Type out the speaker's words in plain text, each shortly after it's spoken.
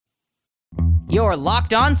Your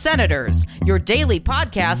Locked On Senators, your daily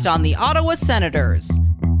podcast on the Ottawa Senators.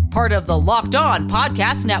 Part of the Locked On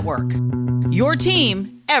Podcast Network. Your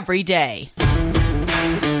team every day.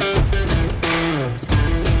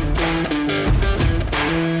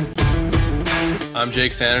 I'm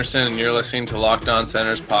Jake Sanderson, and you're listening to Locked On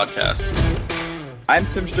Senators podcast. I'm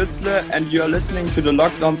Tim Stützle, and you're listening to the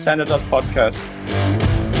Locked On Senators podcast.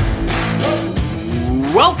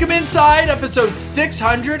 Welcome inside episode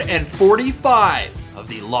 645 of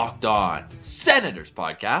the Locked On Senators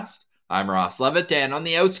podcast. I'm Ross Levitan on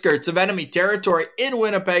the outskirts of enemy territory in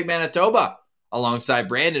Winnipeg, Manitoba. Alongside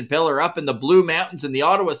Brandon Pillar up in the Blue Mountains, and the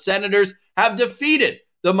Ottawa Senators have defeated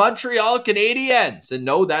the Montreal Canadiens. And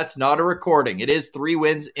no, that's not a recording. It is 3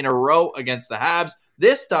 wins in a row against the Habs.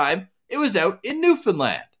 This time, it was out in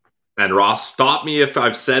Newfoundland. And Ross, stop me if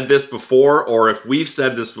I've said this before or if we've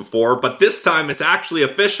said this before, but this time it's actually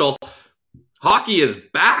official. Hockey is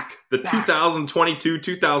back. The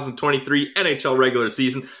 2022-2023 NHL regular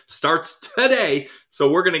season starts today, so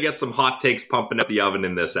we're going to get some hot takes pumping up the oven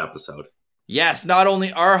in this episode. Yes, not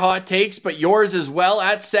only our hot takes, but yours as well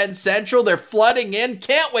at Sen Central. They're flooding in.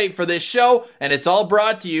 Can't wait for this show. And it's all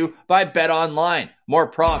brought to you by BetOnline. More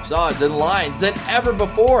props, odds, and lines than ever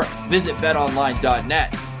before. Visit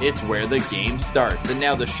betonline.net. It's where the game starts. And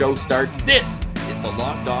now the show starts. This is the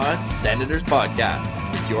Locked On Senators podcast.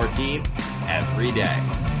 It's your team every day.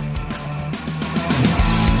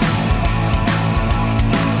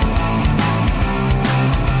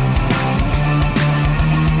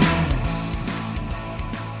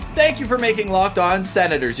 Thank you for making Locked On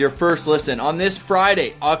Senators your first listen on this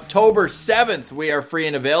Friday, October 7th. We are free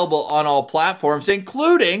and available on all platforms,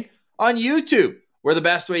 including on YouTube, where the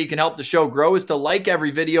best way you can help the show grow is to like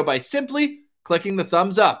every video by simply clicking the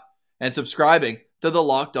thumbs up and subscribing to the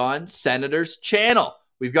Locked On Senators channel.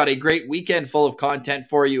 We've got a great weekend full of content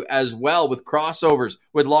for you as well, with crossovers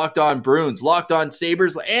with Locked On Bruins, Locked On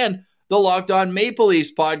Sabres, and the Locked On Maple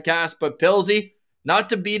Leafs podcast. But Pilsy, not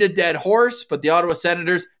to beat a dead horse, but the Ottawa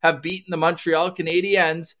Senators have beaten the Montreal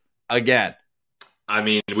Canadiens again. I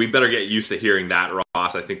mean, we better get used to hearing that,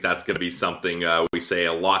 Ross. I think that's going to be something we say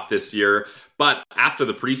a lot this year. But after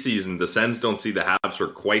the preseason, the Sens don't see the Habs for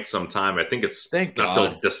quite some time. I think it's not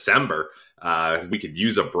until December. We could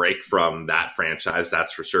use a break from that franchise,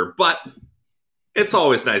 that's for sure. But it's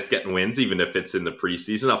always nice getting wins, even if it's in the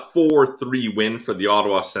preseason. A 4-3 win for the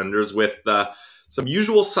Ottawa Senators with some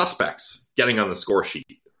usual suspects getting on the score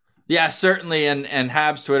sheet. Yeah, certainly. And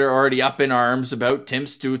Habs Twitter already up in arms about Tim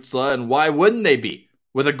Stützle, and why wouldn't they be?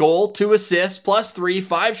 With a goal, 2 assists, +3,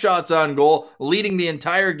 5 shots on goal, leading the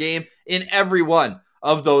entire game in every one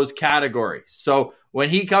of those categories. So when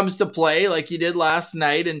he comes to play like he did last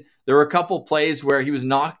night, and there were a couple plays where he was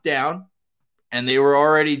knocked down and they were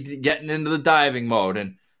already getting into the diving mode.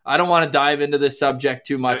 And I don't want to dive into this subject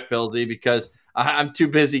too much, Pilsy, because I'm too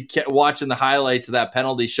busy watching the highlights of that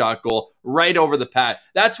penalty shot goal right over the pad.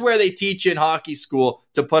 That's where they teach in hockey school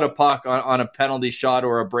to put a puck on a penalty shot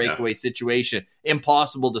or a breakaway situation.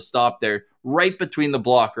 Impossible to stop there, right between the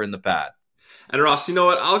blocker and the pad. And Ross, you know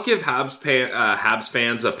what? I'll give Habs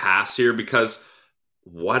fans a pass here, because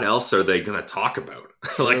what else are they going to talk about?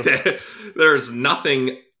 There's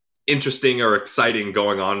nothing interesting or exciting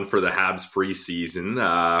going on for the Habs preseason.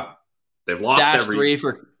 They've lost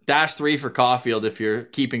Dash three for Caulfield if you're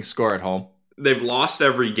keeping score at home. They've lost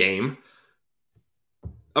every game.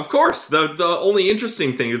 Of course, the only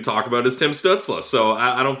interesting thing to talk about is Tim Stützle, so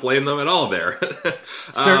I don't blame them at all there.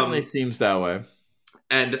 Certainly seems that way.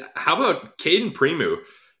 And how about Cayden Primeau?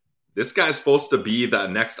 This guy's supposed to be the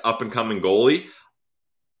next up-and-coming goalie.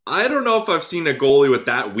 I don't know if I've seen a goalie with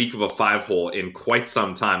that weak of a 5-hole in quite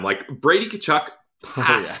some time. Like, Brady Tkachuk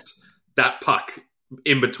passed that puck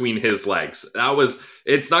in between his legs.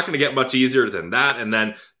 It's not going to get much easier than that. And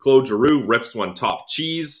then Claude Giroux rips one top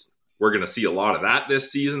cheese. We're going to see a lot of that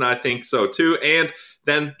this season, I think so too. And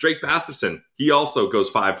then Drake Batherson, he also goes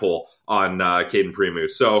 5-hole on Cayden Primeau.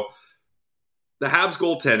 So the Habs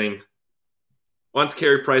goaltending, once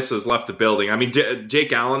Carey Price has left the building, I mean,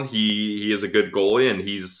 Jake Allen, he is a good goalie, and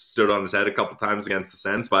he's stood on his head a couple times against the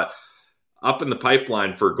Sens, but up in the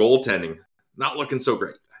pipeline for goaltending, not looking so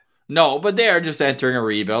great. No, but they are just entering a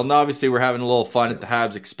rebuild, and obviously we're having a little fun at the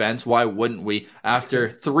Habs' expense. Why wouldn't we, after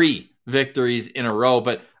 3 victories in a row?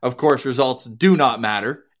 But, of course, results do not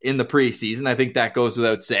matter in the preseason. I think that goes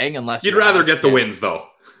without saying, unless you'd rather get the wins, though.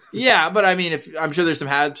 Yeah, but I mean, I'm sure there's some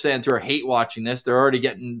Habs fans who are hate watching this. They're already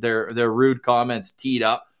getting their rude comments teed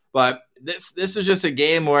up. But this was just a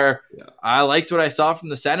game where I liked what I saw from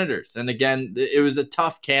the Senators. And again, it was a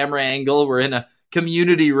tough camera angle. We're in a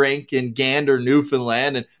community rink in Gander,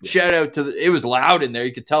 Newfoundland. And shout out to it was loud in there.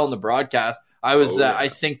 You could tell in the broadcast. I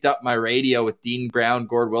synced up my radio with Dean Brown,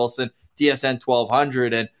 Gord Wilson, TSN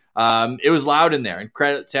 1200, and it was loud in there. And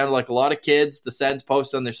credit sounded like a lot of kids. The Sens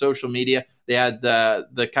posted on their social media. They had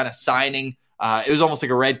the kind of signing. It was almost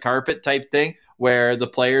like a red carpet type thing where the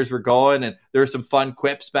players were going, and there were some fun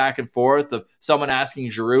quips back and forth of someone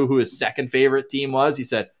asking Giroux who his second favorite team was. He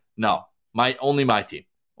said, "No, only my team.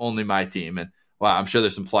 And wow, I'm sure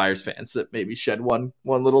there's some Flyers fans that maybe shed one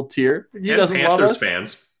little tear. He and doesn't Panthers love us.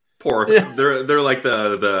 fans, poor, they're like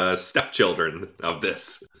the stepchildren of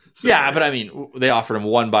this. So, yeah, but I mean, they offered him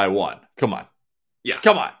one by one. Come on. Yeah.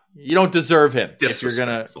 Come on. You don't deserve him if you're going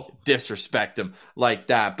to disrespect him like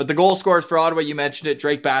that. But the goal scorers for Ottawa, you mentioned it.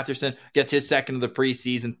 Drake Batherson gets his second of the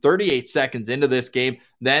preseason, 38 seconds into this game.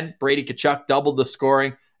 Then Brady Tkachuk doubled the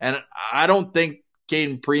scoring. And I don't think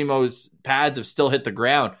Caden Primo's pads have still hit the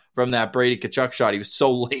ground from that Brady Tkachuk shot. He was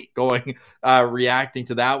so late going, reacting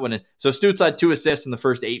to that one. And so Stutz had 2 assists in the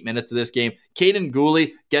first 8 minutes of this game. Caden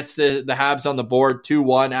Gooley gets the Habs on the board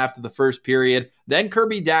 2-1 after the first period. Then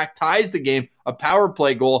Kirby Dack ties the game, a power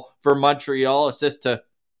play goal for Montreal, assist to,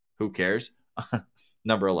 who cares?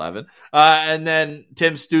 Number 11. And then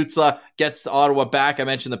Tim Stützle gets the Ottawa back. I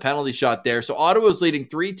mentioned the penalty shot there. So Ottawa's leading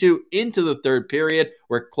 3-2 into the third period,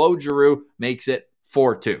 where Claude Giroux makes it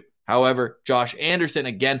 4-2. However, Josh Anderson,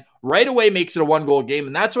 again, right away makes it a 1-goal game,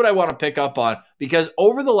 and that's what I want to pick up on, because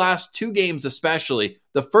over the last 2 games especially,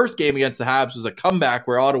 the first game against the Habs was a comeback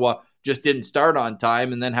where Ottawa just didn't start on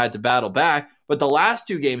time and then had to battle back. But the last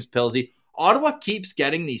 2 games, Pilsy, Ottawa keeps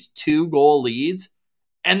getting these 2-goal leads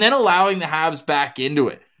and then allowing the Habs back into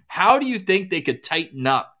it. How do you think they could tighten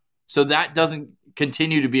up so that doesn't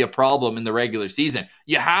continue to be a problem in the regular season?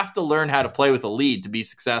 You have to learn how to play with a lead to be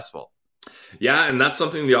successful. Yeah, and that's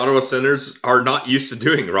something the Ottawa Senators are not used to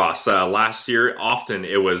doing, Ross. Last year, often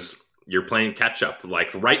it was you're playing catch-up,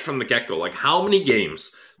 like right from the get-go. Like how many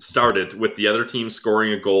games started with the other team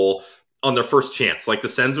scoring a goal on their first chance? Like the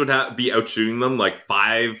Sens would be out-shooting them like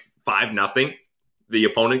 5-0. The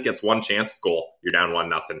opponent gets one chance, goal. You're down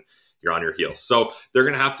 1-0. You're on your heels. So they're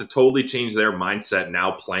going to have to totally change their mindset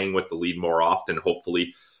now, playing with the lead more often,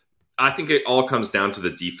 hopefully. I think it all comes down to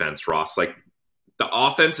the defense, Ross. Like, the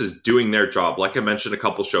offense is doing their job. Like I mentioned a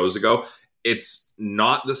couple shows ago, it's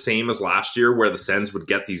not the same as last year where the Sens would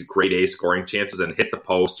get these grade A scoring chances and hit the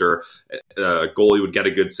post, or a goalie would get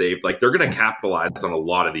a good save. Like they're going to capitalize on a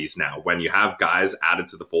lot of these now when you have guys added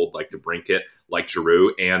to the fold like DeBrincat, like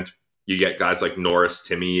Giroux, and you get guys like Norris,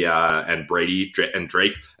 Timmy, and Brady and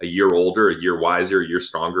Drake, a year older, a year wiser, a year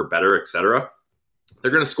stronger, better, etc.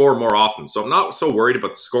 They're going to score more often. So I'm not so worried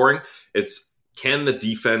about the scoring. It's, can the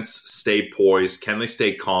defense stay poised? Can they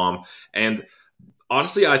stay calm? And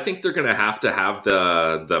honestly, I think they're going to have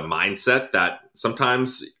the mindset that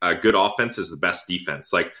sometimes a good offense is the best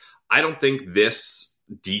defense. Like, I don't think this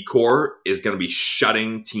D-core is going to be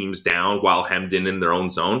shutting teams down while hemmed in their own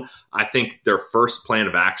zone. I think their first plan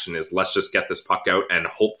of action is let's just get this puck out and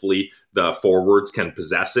hopefully the forwards can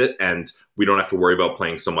possess it and we don't have to worry about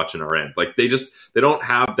playing so much in our end. Like they don't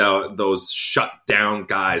have those shut down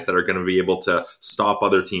guys that are going to be able to stop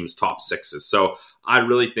other teams' top sixes. So I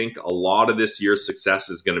really think a lot of this year's success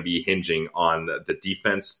is going to be hinging on the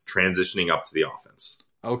defense transitioning up to the offense.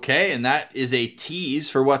 Okay, and that is a tease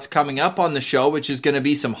for what's coming up on the show, which is going to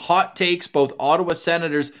be some hot takes, both Ottawa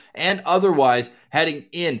Senators and otherwise, heading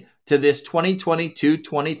into this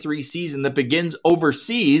 2022-23 season that begins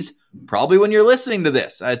overseas, probably when you're listening to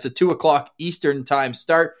this. It's a 2 o'clock Eastern time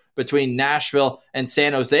start between Nashville and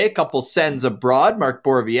San Jose. A couple Sens abroad, Mark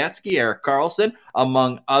Borowiecki, Erik Karlsson,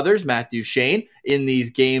 among others, Matt Duchene in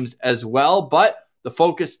these games as well, but the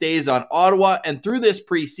focus stays on Ottawa, and through this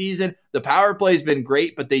preseason, the power play has been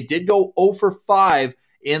great, but they did go 0 for 5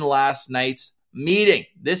 in last night's meeting.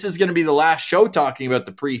 This is going to be the last show talking about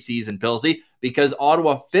the preseason, Pilsy, because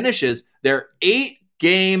Ottawa finishes their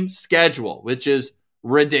 8-game schedule, which is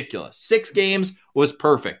ridiculous. 6 games was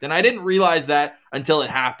perfect, and I didn't realize that until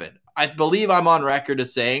it happened. I believe I'm on record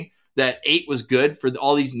as saying that 8 was good for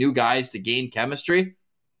all these new guys to gain chemistry.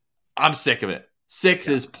 I'm sick of it. 6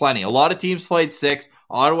 is plenty. A lot of teams played 6.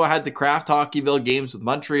 Ottawa had the Kraft Hockeyville games with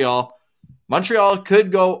Montreal. Montreal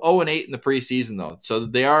could go 0-8 in the preseason, though. So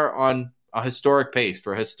they are on a historic pace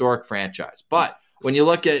for a historic franchise. But when you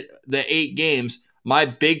look at the 8 games, my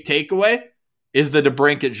big takeaway is the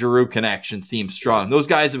DeBrincat Giroux connection seems strong. Those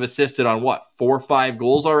guys have assisted on, 4 or 5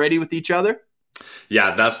 goals already with each other?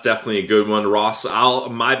 Yeah, that's definitely a good one, Ross.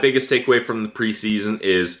 My biggest takeaway from the preseason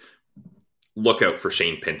is look out for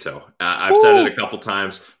Shane Pinto. I've said it a couple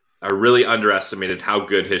times. I really underestimated how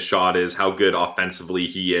good his shot is, how good offensively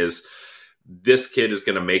he is. this kid is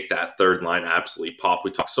going to make that third line absolutely pop.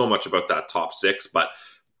 We talk so much about that top six, but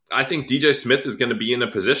I think DJ Smith is going to be in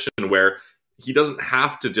a position where he doesn't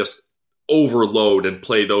have to just overload and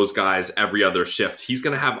play those guys every other shift. He's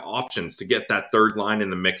going to have options to get that third line in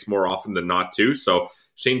the mix more often than not too. So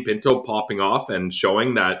Shane Pinto popping off and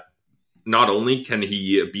showing that not only can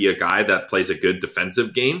he be a guy that plays a good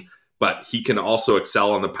defensive game, but he can also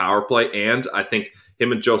excel on the power play. And I think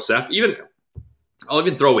him and Joseph, I'll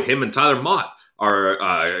even throw him and Tyler Mott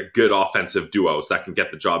are good offensive duos that can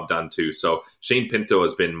get the job done too. So Shane Pinto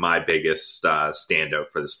has been my biggest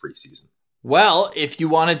standout for this preseason. Well, if you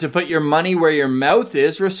wanted to put your money where your mouth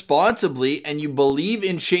is responsibly and you believe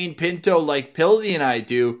in Shane Pinto like Pilsy and I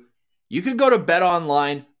do, you could go to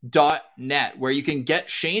betonline.net where you can get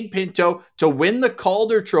Shane Pinto to win the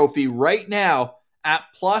Calder Trophy right now at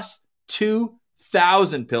plus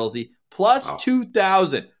 2,000, Pilsy. Plus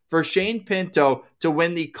 2,000 for Shane Pinto to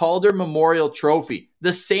win the Calder Memorial Trophy.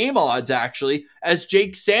 The same odds, actually, as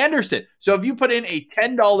Jake Sanderson. So if you put in a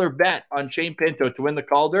 $10 bet on Shane Pinto to win the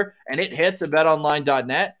Calder and it hits at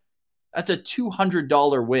betonline.net, that's a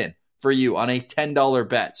 $200 win for you on a $10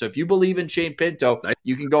 bet. So if you believe in Shane Pinto,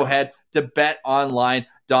 you can go ahead to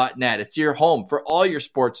betonline.net. It's your home for all your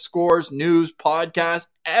sports scores, news, podcasts.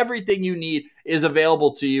 Everything you need is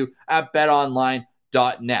available to you at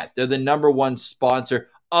betonline.net. They're the number one sponsor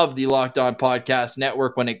of the Locked On Podcast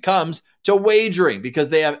Network when it comes to wagering, because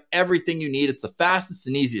they have everything you need. It's the fastest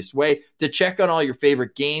and easiest way to check on all your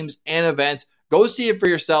favorite games and events. Go see it for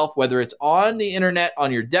yourself, whether it's on the internet,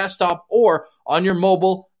 on your desktop, or on your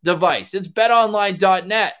mobile device. It's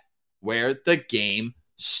betonline.net, where the game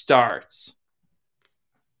starts.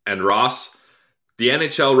 And Ross, the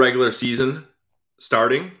NHL regular season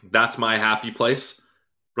starting, that's my happy place.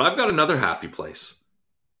 But I've got another happy place.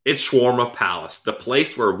 It's Shawarma Palace, the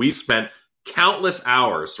place where we've spent countless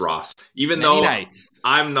hours, Ross. Even Many though nights.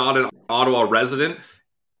 I'm not an Ottawa resident,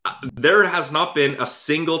 there has not been a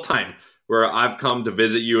single time where I've come to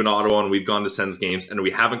visit you in Ottawa and we've gone to Sens games and we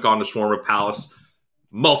haven't gone to Shawarma Palace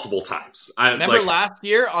multiple times. Remember last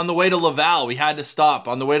year on the way to Laval, we had to stop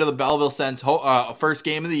on the way to the Belleville Sens first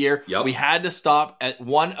game of the year. Yep. We had to stop at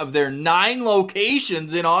one of their 9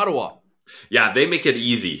 locations in Ottawa. Yeah, they make it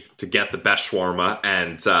easy to get the best shawarma,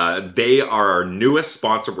 and they are our newest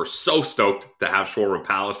sponsor. We're so stoked to have Shawarma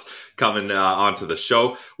Palace coming onto the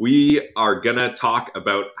show. We are going to talk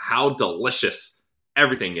about how delicious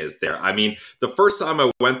everything is there. I mean, the first time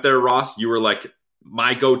I went there, Ross, you were like,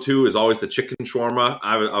 my go-to is always the chicken shawarma.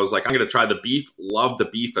 I was like, I'm going to try the beef. Love the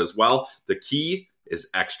beef as well. The key is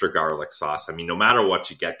extra garlic sauce. I mean, no matter what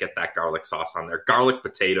you get that garlic sauce on there. Garlic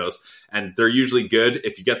potatoes, and they're usually good.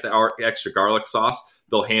 If you get the extra garlic sauce,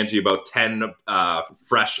 they'll hand you about 10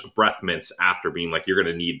 fresh breath mints after, being like, you're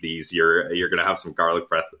going to need these. You're going to have some garlic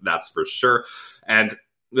breath, that's for sure. And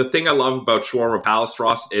the thing I love about Shawarma Palace,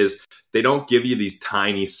 Ross, is they don't give you these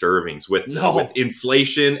tiny servings with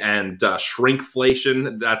inflation and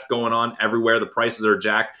shrinkflation that's going on everywhere. The prices are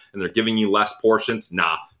jacked and they're giving you less portions.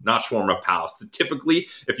 Nah, not Shawarma Palace. Typically,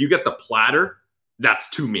 if you get the platter, that's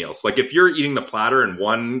 2 meals. Like if you're eating the platter in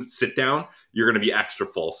one sit down, you're going to be extra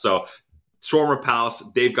full. So Shawarma Palace,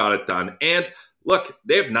 they've got it done. And look,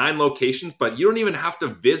 they have 9 locations, but you don't even have to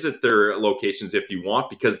visit their locations if you want,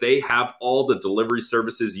 because they have all the delivery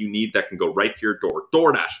services you need that can go right to your door.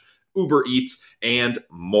 DoorDash, Uber Eats, and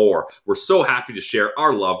more. We're so happy to share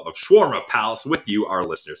our love of Shawarma Palace with you, our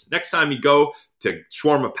listeners. Next time you go to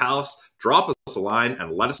Shawarma Palace, drop us a line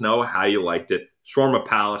and let us know how you liked it. Shawarma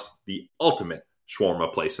Palace, the ultimate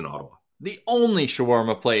shawarma place in Ottawa. The only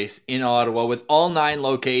shawarma place in Ottawa with all 9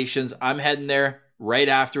 locations. I'm heading there right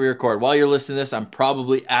after we record. While you're listening to this, I'm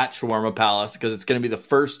probably at Shawarma Palace because it's going to be the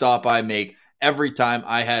first stop I make every time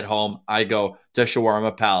I head home. I go to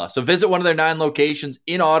Shawarma Palace. So visit one of their 9 locations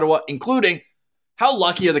in Ottawa, including, how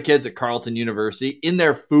lucky are the kids at Carleton University in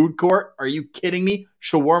their food court? Are you kidding me?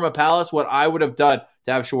 Shawarma Palace, what I would have done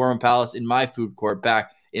to have Shawarma Palace in my food court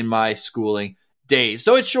back in my schooling days.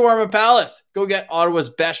 So it's Shawarma Palace. Go get Ottawa's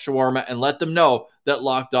best shawarma and let them know that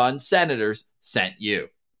Locked On Senators sent you.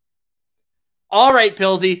 All right,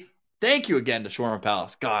 Pilsy, thank you again to Shawarma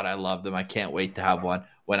Palace. God, I love them. I can't wait to have one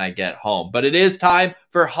when I get home. But it is time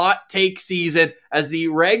for hot take season. As the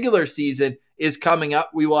regular season is coming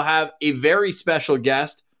up, we will have a very special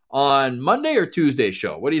guest on Monday or Tuesday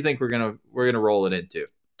show. What do you think we're gonna roll it into?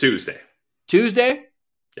 Tuesday?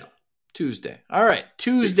 Yeah. Tuesday. All right,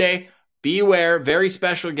 Tuesday. Beware, very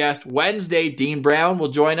special guest. Wednesday, Dean Brown will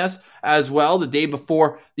join us as well the day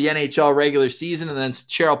before the NHL regular season. And then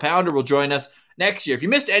Cheryl Pounder will join us next year. If you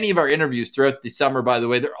missed any of our interviews throughout the summer, by the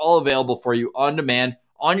way, they're all available for you on demand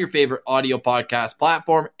on your favorite audio podcast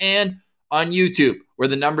platform and on YouTube, where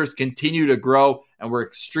the numbers continue to grow, and we're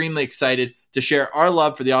extremely excited to share our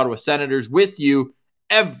love for the Ottawa Senators with you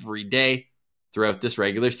every day throughout this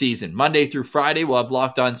regular season. Monday through Friday, we'll have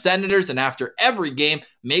Locked On Senators, and after every game,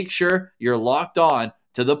 make sure you're locked on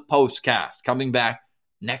to the Postcast, coming back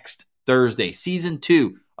next Thursday, Season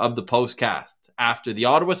 2 of the Postcast, after the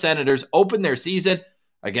Ottawa Senators open their season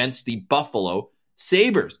against the Buffalo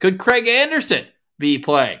Sabres. Could Craig Anderson be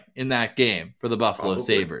playing in that game for the Buffalo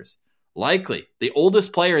Sabres? Likely. The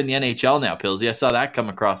oldest player in the NHL now, Pillsy. I saw that come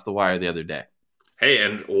across the wire the other day. Hey,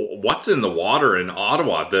 and what's in the water in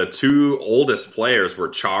Ottawa? The two oldest players were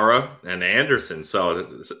Chara and Anderson. So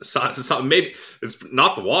maybe it's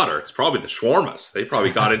not the water. It's probably the shawarmas. They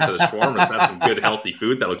probably got into the shawarmas. That's some good, healthy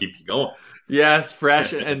food that'll keep you going. Yes,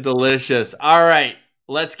 fresh and delicious. All right,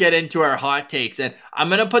 let's get into our hot takes. And I'm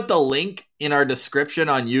going to put the link in our description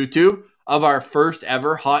on YouTube of our first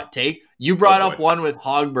ever hot take. You brought up one with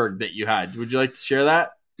Hogberg that you had. Would you like to share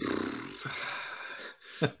that?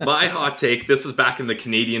 My hot take, this was back in the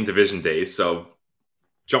Canadian division days, so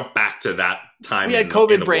jump back to that time. We had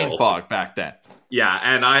COVID brain fog back then. Yeah,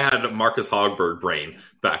 and I had Marcus Hogberg brain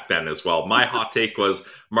back then as well. My hot take was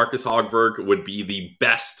Marcus Hogberg would be the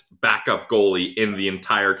best backup goalie in the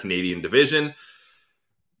entire Canadian division.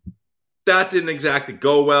 That didn't exactly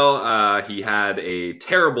go well. He had a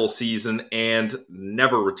terrible season and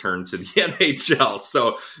never returned to the NHL.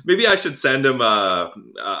 So maybe I should send him a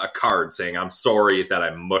card saying, I'm sorry that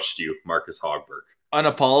I mushed you, Marcus Hogberg. An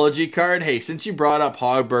apology card? Hey, since you brought up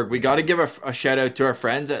Hogberg, we got to give a shout out to our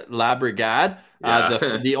friends at La Brigade,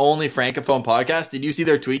 the only Francophone podcast. Did you see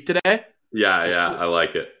their tweet today? Yeah, I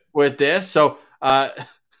like it. With this? So,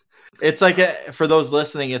 it's like for those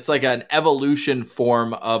listening, it's like an evolution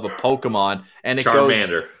form of a Pokemon, and it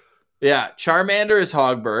Charmander. Charmander is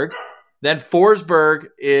Hogberg. Then Forsberg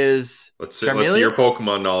is let's see your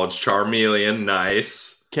Pokemon knowledge. Charmeleon,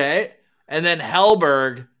 nice. Okay, and then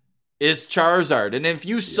Hellberg is Charizard. And if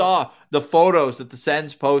you saw the photos that the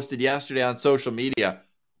Sens posted yesterday on social media,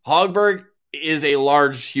 Hogberg is a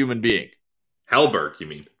large human being. Hellberg, you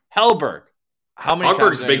mean? Hellberg. How many?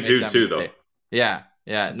 Hogberg's a big dude too, though.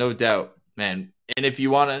 Yeah, no doubt, man. And if you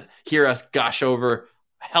want to hear us gush over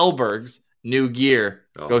Hellberg's new gear,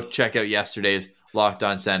 go check out yesterday's Locked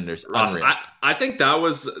On Senators. Ross, I think that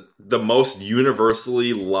was the most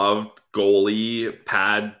universally loved goalie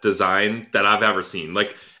pad design that I've ever seen.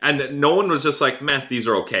 Like, and no one was just like, man, these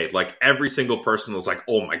are okay. Like, every single person was like,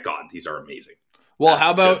 oh my God, these are amazing. Well,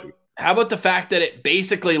 how about the fact that it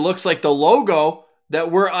basically looks like the logo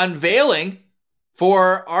that we're unveiling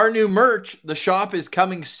for our new merch? The shop is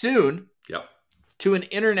coming soon to an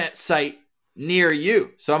internet site near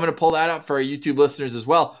you. So I'm going to pull that up for our YouTube listeners as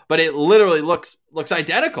well. But it literally looks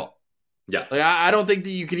identical. Yeah. Like, I don't think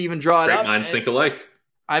that you could even draw it up. Minds think alike.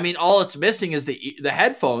 I mean, all it's missing is the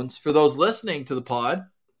headphones for those listening to the pod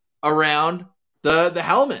around the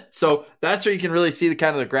helmet. So that's where you can really see the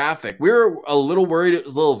kind of the graphic. We were a little worried it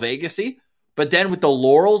was a little Vegas-y. But then with the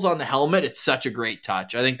laurels on the helmet, it's such a great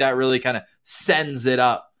touch. I think that really kind of sends it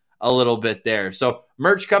up a little bit there. So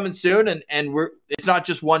merch coming soon, and it's not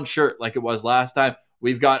just one shirt like it was last time.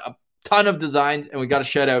 We've got a ton of designs, and we got to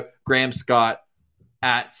shout out Graham Scott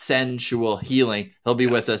at Sensual Healing. He'll be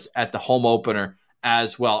with us at the home opener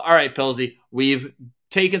as well. All right, Pilsy, we've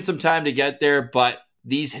taken some time to get there, but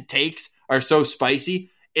these takes are so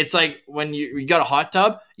spicy. It's like when you got a hot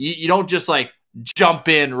tub, you don't just like jump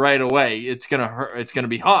in right away. It's gonna hurt. It's gonna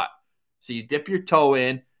be hot. So you dip your toe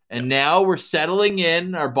in, and now we're settling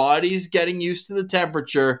in. Our body's getting used to the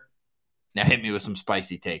temperature. Now hit me with some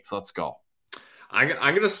spicy takes. Let's go. I'm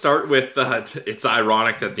going to start with, it's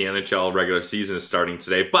ironic that the NHL regular season is starting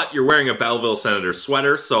today, but you're wearing a Belleville Senators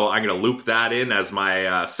sweater, so I'm going to loop that in as my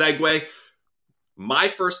segue. My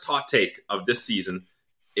first hot take of this season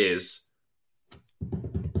is...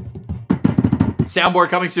 Soundboard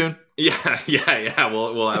coming soon. Yeah.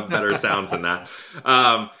 We'll have better sounds than that.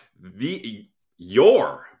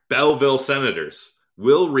 Your Belleville Senators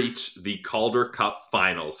will reach the Calder Cup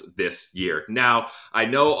finals this year. Now, I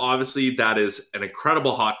know obviously that is an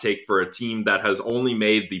incredible hot take for a team that has only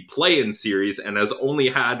made the play-in series and has only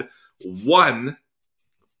had one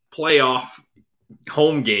playoff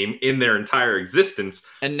home game in their entire existence.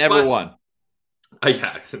 And never won.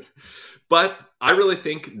 Yeah. But I really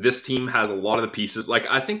think this team has a lot of the pieces. Like,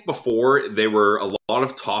 I think before they were a lot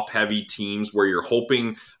of top-heavy teams where you're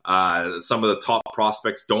hoping some of the top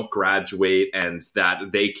prospects don't graduate and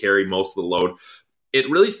that they carry most of the load. It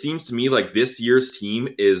really seems to me like this year's team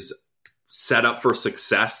is set up for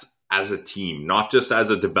success as a team, not just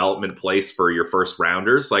as a development place for your first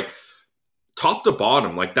rounders. Like, top to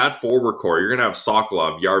bottom, like that forward core, you're going to have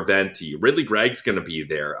Sokolov, Yarventi, Ridley Gregg's going to be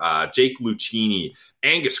there, Jake Lucchini,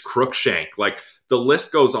 Angus Crookshank. Like the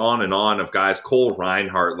list goes on and on of guys, Cole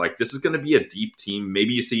Reinhardt. Like this is going to be a deep team.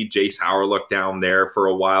 Maybe you see Jace Howerlook down there for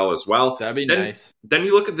a while as well. That'd be nice. Then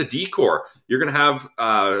you look at the D-core. You're going to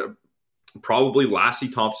have probably Lassie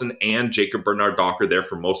Thompson and Jacob Bernard-Docker there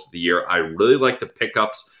for most of the year. I really like the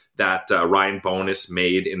pickups that Ryan Bonus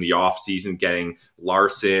made in the offseason, getting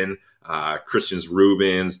Larson, Christian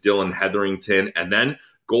Rubens, Dylan Hetherington, and then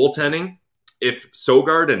goaltending. If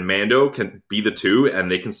Sogard and Mando can be the two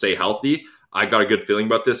and they can stay healthy, I got a good feeling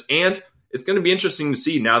about this. And it's going to be interesting to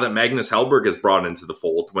see now that Magnus Hellberg is brought into the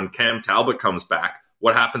fold. When Cam Talbot comes back,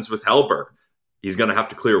 what happens with Hellberg? He's going to have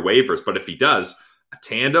to clear waivers. But if he does, a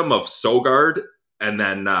tandem of Sogard and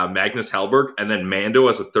then Magnus Hellberg and then Mando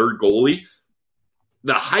as a third goalie,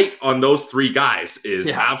 the height on those three guys is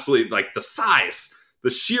absolutely like the size, the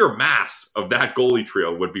sheer mass of that goalie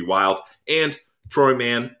trio would be wild. And Troy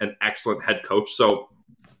Mann, an excellent head coach. So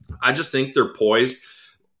I just think they're poised.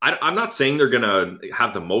 I'm not saying they're going to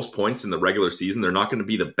have the most points in the regular season. They're not going to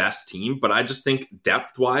be the best team, but I just think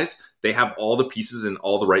depth-wise, they have all the pieces in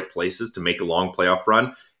all the right places to make a long playoff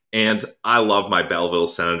run. And I love my Belleville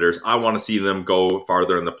Senators. I want to see them go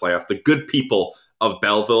farther in the playoff. The good people of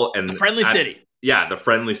Belleville and the friendly city. Yeah, the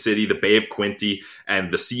friendly city, the Bay of Quinte,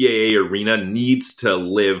 and the CAA arena needs to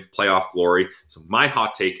live playoff glory. So my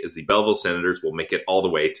hot take is the Belleville Senators will make it all the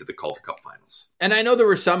way to the Calder Cup finals. And I know there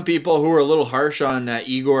were some people who were a little harsh on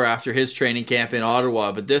Igor after his training camp in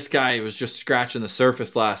Ottawa, but this guy was just scratching the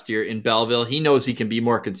surface last year in Belleville. He knows he can be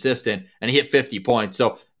more consistent, and he hit 50 points.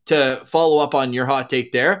 So to follow up on your hot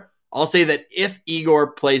take there, I'll say that if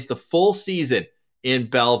Igor plays the full season in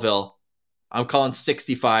Belleville, I'm calling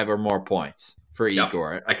 65 or more points for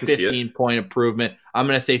Igor. I can see it. 15-point improvement. I'm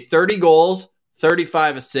going to say 30 goals,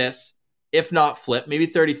 35 assists, if not flip, maybe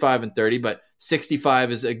 35 and 30, but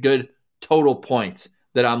 65 is a good total points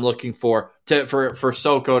that I'm looking for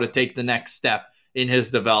Soko to take the next step in his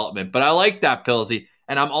development. But I like that, Pilsy.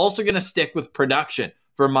 And I'm also going to stick with production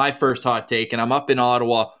for my first hot take, and I'm up in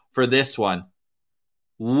Ottawa for this one.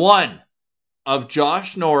 One of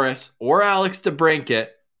Josh Norris or Alex DeBrincat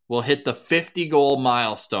will hit the 50-goal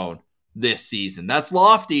milestone this season. That's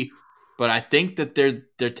lofty, but I think that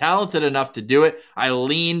they're talented enough to do it. I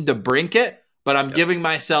lean DeBrincat, but I'm giving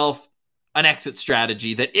myself an exit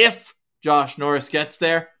strategy that if Josh Norris gets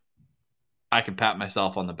there, I can pat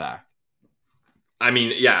myself on the back. I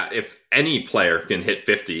mean, yeah, if any player can hit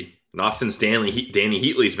 50, not since Danny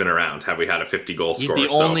Heatley's been around have we had a 50-goal scorer.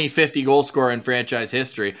 He's the only 50-goal scorer in franchise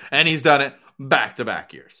history, and he's done it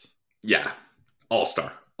back-to-back years. Yeah,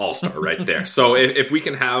 all-star right there. So if we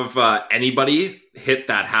can have anybody hit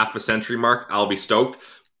that half a century mark, I'll be stoked.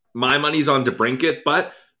 My money's on DeBrincat,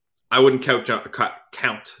 but I wouldn't count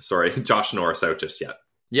Josh Norris out just yet.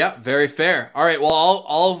 Yeah, very fair. All right, well,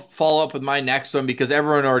 I'll follow up with my next one because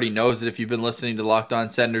everyone already knows it if you've been listening to Locked On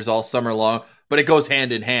Senators all summer long, but it goes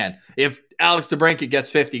hand in hand. If Alex DeBrincat gets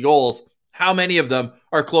 50 goals, how many of them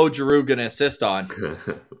are Claude Giroux going to assist on?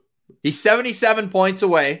 He's 77 points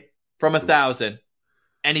away from 1,000,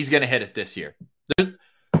 and he's going to hit it this year.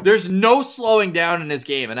 There's no slowing down in his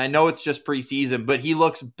game, and I know it's just preseason, but he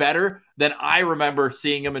looks better than I remember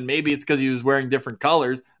seeing him, and maybe it's because he was wearing different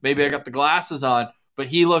colors. Maybe I got the glasses on. But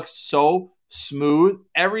he looks so smooth.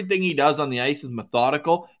 Everything he does on the ice is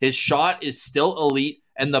methodical. His shot is still elite,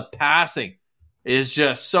 and the passing is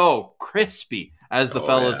just so crispy, as the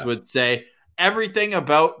fellas would say. Everything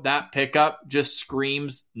about that pickup just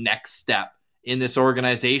screams next step in this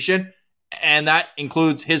organization, and that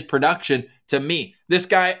includes his production to me. This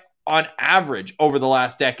guy, on average, over the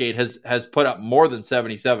last decade, has put up more than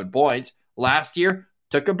 77 points. Last year,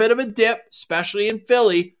 took a bit of a dip, especially in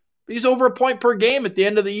Philly. He's over a point per game at the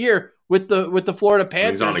end of the year with the Florida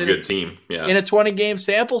Panthers. He's on a good team, in a 20-game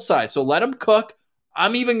sample size. So let him cook.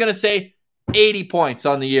 I'm even going to say 80 points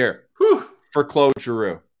on the year for Claude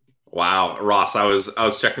Giroux. Wow, Ross, I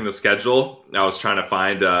was checking the schedule. I was trying to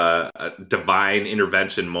find a divine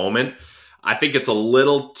intervention moment. I think it's a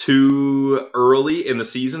little too early in the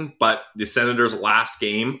season, but the Senators' last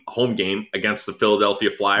game, home game against the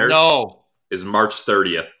Philadelphia Flyers, is March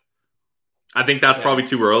 30th. I think that's probably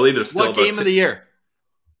too early. There's still what game of the year?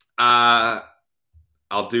 I'll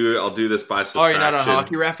do this by subtraction. Oh, you're not on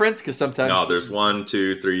Hockey Reference? Because sometimes there's 1,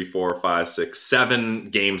 2, 3, 4, 5, 6, 7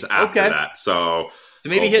 games after that. So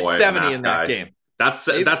maybe hit 70 in that game. That's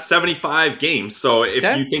 75 games. So if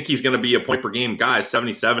you think he's going to be a point per game guy,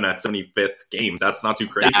 77 at 75th game, that's not too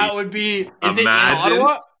crazy. That would be. Is it in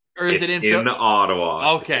Ottawa or is it in Philly? In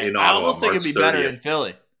Ottawa. Okay, in Ottawa, I almost think it'd be better in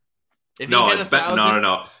Philly. If No, he hit it's 1,000,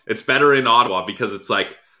 no. It's better in Ottawa because it's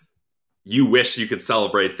like you wish you could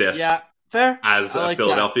celebrate this Yeah, fair. as I a like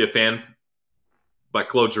Philadelphia fan. But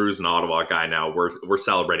Claude Giroux's an Ottawa guy now. We're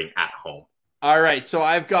celebrating at home. All right, so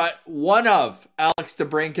I've got one of Alex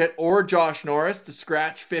DeBrincat or Josh Norris to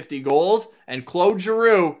scratch 50 goals, and Claude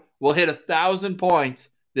Giroux will hit 1,000 points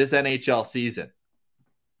this NHL season.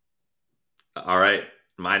 All right,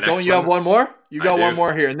 my next. Don't you have one more? You got do. one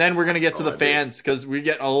more here, and then we're going to get to Oh, the I do. fans because we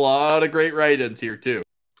get a lot of great write-ins here too.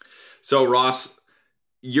 So Ross,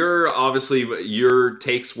 your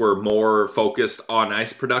takes were more focused on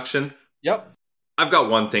ice production. Yep. I've got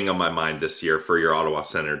one thing on my mind this year for your Ottawa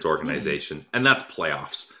Senators organization, and that's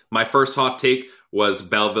playoffs. My first hot take was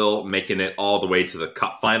Belleville making it all the way to the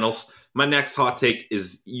Cup finals. My next hot take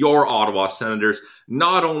is your Ottawa Senators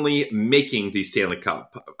not only making the Stanley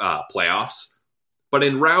Cup playoffs, but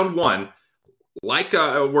in round one, like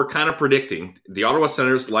we're kind of predicting, the Ottawa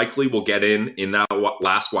Senators likely will get in that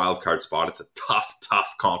last wildcard spot. It's a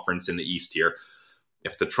tough conference in the East here.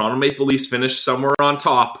 If the Toronto Maple Leafs finish somewhere on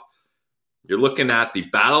top, you're looking at the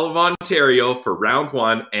Battle of Ontario for round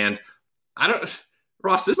one. And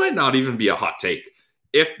Ross, this might not even be a hot take.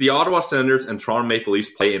 If the Ottawa Senators and Toronto Maple Leafs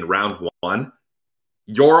play in round one,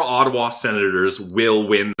 your Ottawa Senators will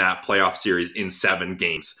win that playoff series in 7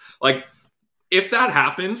 games. Like, if that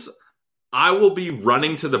happens, I will be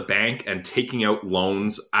running to the bank and taking out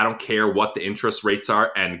loans. I don't care what the interest rates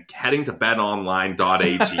are, and heading to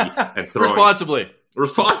betonline.ag and throwing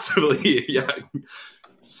responsibly, yeah,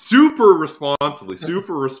 super responsibly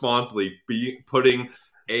putting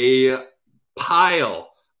a pile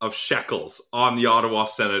of shekels on the Ottawa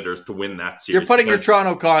Senators to win that series. You're putting your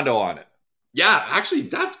Toronto condo on it. Yeah, actually,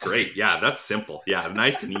 that's great. Yeah, that's simple. Yeah,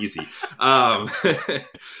 nice and easy.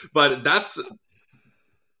 But that's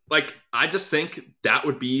like, I just think that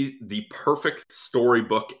would be the perfect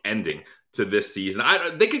storybook ending to this season.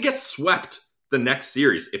 They could get swept the next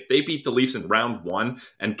series if they beat the Leafs in round one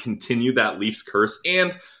and continue that Leafs curse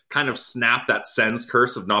and kind of snap that Sens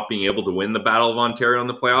curse of not being able to win the Battle of Ontario in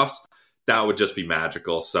the playoffs. That would just be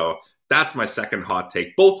magical. So that's my second hot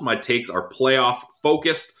take. Both my takes are playoff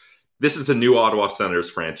focused. This is a new Ottawa Senators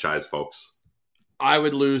franchise, folks. I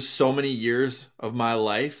would lose so many years of my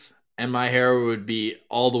life, and my hair would be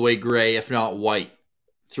all the way gray, if not white,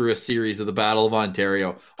 through a series of the Battle of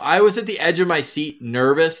Ontario. I was at the edge of my seat,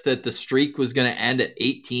 nervous that the streak was going to end at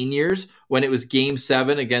 18 years when it was Game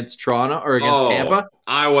 7 against Toronto or against Tampa.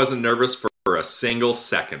 I wasn't nervous for a single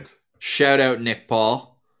second. Shout out Nick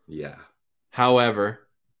Paul. Yeah. However,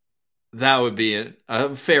 that would be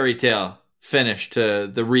a fairy tale finish to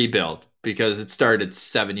the rebuild because it started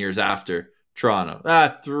 7 years after Toronto.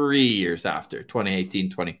 3 years after 2018,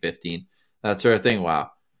 2015, that sort of thing.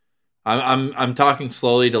 Wow. I'm talking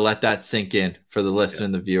slowly to let that sink in for the listener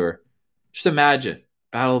and the viewer. Just imagine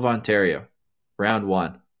Battle of Ontario, round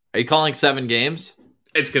one. Are you calling 7 games?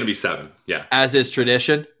 It's going to be 7, yeah. As is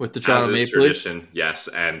tradition with the Toronto Maple Leafs? Yes.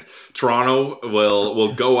 And Toronto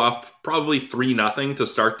will go up probably 3-0 to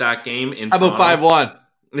start that game. How about 5-1?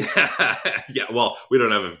 Yeah, well, we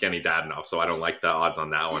don't have Evgeny Dadonov, so I don't like the odds on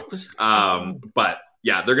that one. But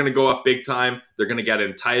yeah, they're going to go up big time. They're going to get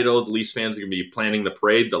entitled. Leafs fans are going to be planning the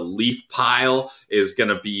parade. The Leaf pile is going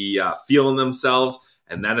to be feeling themselves.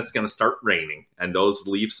 And then it's going to start raining. And those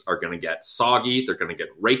Leafs are going to get soggy. They're going to get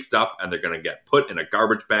raked up. And they're going to get put in a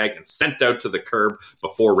garbage bag and sent out to the curb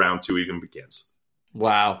before round 2 even begins.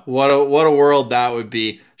 Wow. What a world that would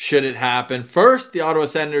be should it happen. First, the Ottawa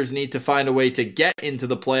Senators need to find a way to get into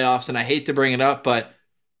the playoffs. And I hate to bring it up, but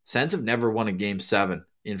Sens have never won a Game 7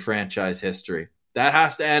 in franchise history. That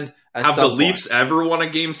has to end at Have some the point. Leafs ever won a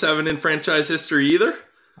Game 7 in franchise history either?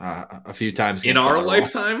 A few times. In against our Ottawa.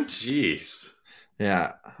 lifetime? Jeez.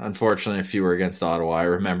 Yeah. Unfortunately, a few were against Ottawa. I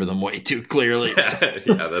remember them way too clearly.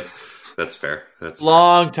 Yeah, that's fair. That's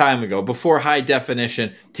long time ago, before high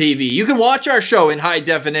definition TV. You can watch our show in high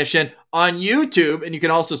definition on YouTube, and you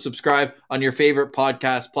can also subscribe on your favorite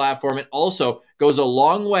podcast platform. It also goes a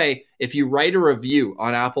long way if you write a review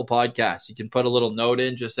on Apple Podcasts. You can put a little note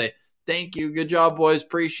in, just say, thank you, good job, boys,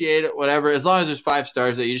 appreciate it, whatever. As long as there's 5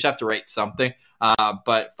 stars, you just have to write something.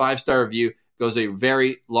 But 5-star review goes a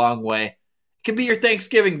very long way. It could be your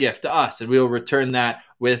Thanksgiving gift to us, and we will return that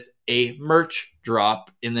with a merch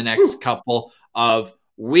drop in the next couple of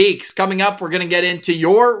weeks. Coming up, we're going to get into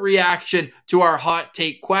your reaction to our hot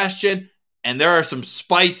take question, and there are some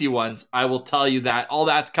spicy ones. I will tell you that. All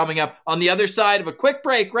that's coming up on the other side of a quick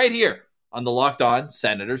break right here on the Locked On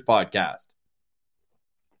Senators podcast.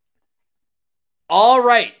 All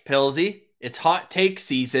right, Pilsy, it's hot take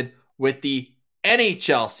season with the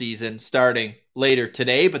NHL season starting later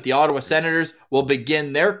today, but the Ottawa Senators will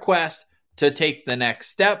begin their quest to take the next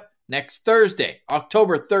step next Thursday,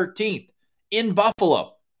 October 13th, in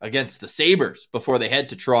Buffalo against the Sabres before they head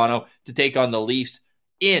to Toronto to take on the Leafs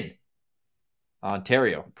in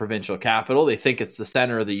Ontario, provincial capital. They think it's the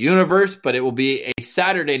center of the universe, but it will be a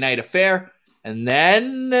Saturday night affair. And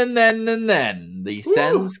then the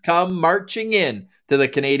Sens come marching in to the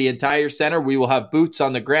Canadian Tire Center. We will have boots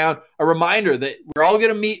on the ground. A reminder that we're all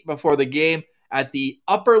going to meet before the game at the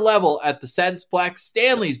upper level at the Sensplex,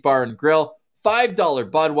 Stanley's Bar and Grill, $5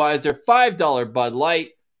 Budweiser, $5 Bud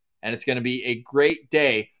Light, and it's going to be a great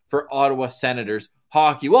day for Ottawa Senators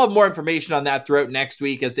hockey. We'll have more information on that throughout next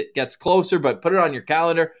week as it gets closer, but put it on your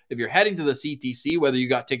calendar. If you're heading to the CTC, whether you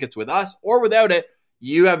got tickets with us or without it,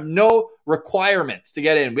 you have no requirements to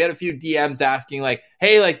get in. We had a few DMs asking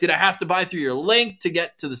hey, did I have to buy through your link to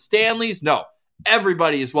get to the Stanleys? No,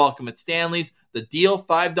 everybody is welcome at Stanley's. The deal,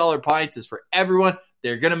 $5 pints, is for everyone.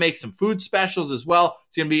 They're going to make some food specials as well.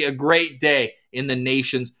 It's going to be a great day in the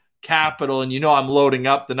nation's capital. And I'm loading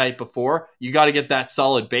up the night before. You got to get that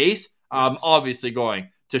solid base. I'm obviously going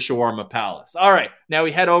to Shawarma Palace. All right, now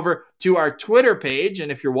we head over to our Twitter page.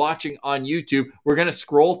 And if you're watching on YouTube, we're going to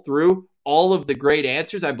scroll through all of the great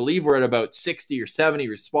answers. I believe we're at about 60 or 70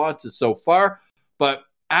 responses so far. But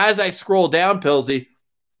as I scroll down, Pilsy,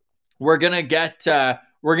 we're going to get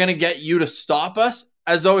you to stop us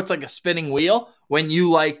as though it's like a spinning wheel when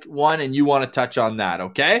you like one and you want to touch on that,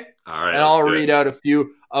 okay? All right. And I'll read out a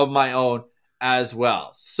few of my own as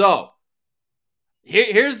well. So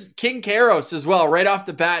here's King Karos as well, right off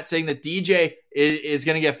the bat, saying that DJ is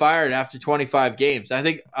going to get fired after 25 games. I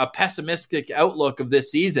think a pessimistic outlook of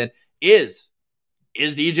this season is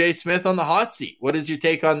DJ Smith on the hot seat. What is your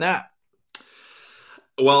take on that?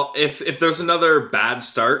 Well, if there's another bad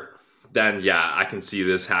start, then yeah, I can see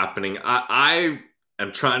this happening. I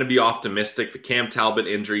am trying to be optimistic. The Cam Talbot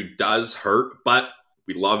injury does hurt, but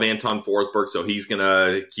we love Anton Forsberg, so he's going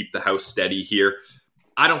to keep the house steady here.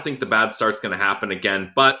 I don't think the bad start's going to happen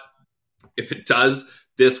again, but if it does,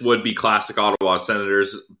 this would be classic Ottawa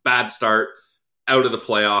Senators. Bad start, out of the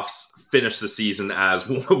playoffs, finish the season as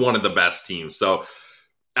one of the best teams. So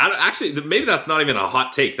actually, maybe that's not even a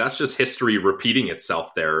hot take. That's just history repeating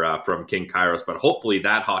itself there from King Kairos. But hopefully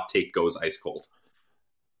that hot take goes ice cold.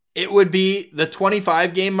 It would be the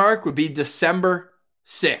 25 game mark would be December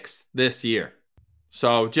 6th this year.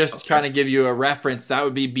 So just kind of give you a reference, that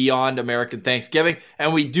would be beyond American Thanksgiving.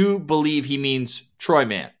 And we do believe he means Troy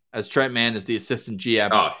Mann, as Trent Mann is the assistant GM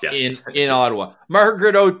in Ottawa.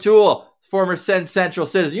 Margaret O'Toole, former Sens Central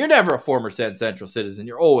citizen. You're never a former Sens Central citizen.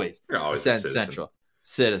 You're always a Sens Central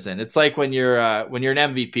citizen. It's like when you're an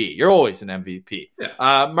MVP. You're always an MVP.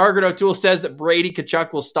 Yeah. Margaret O'Toole says that Brady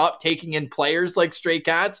Tkachuk will stop taking in players like stray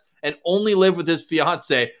cats and only live with his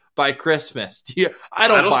fiance by Christmas. I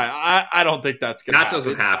don't think that's going to happen. That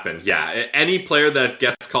doesn't happen. Yeah. Any player that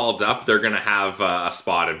gets called up, they're going to have a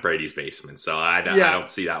spot in Brady's basement. So I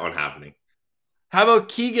don't see that one happening. How about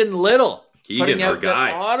Keegan Little? Keegan, our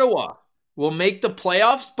guy. Ottawa will make the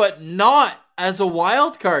playoffs, but not as a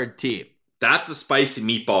wild card team. That's a spicy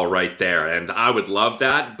meatball right there, and I would love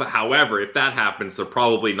that. But however, if that happens, they're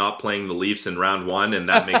probably not playing the Leafs in round one, and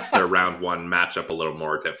that makes their round one matchup a little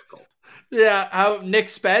more difficult. Yeah, Nick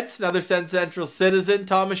Spence, another Sens Central citizen.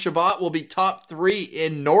 Thomas Chabot will be top 3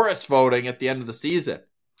 in Norris voting at the end of the season.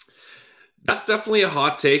 That's definitely a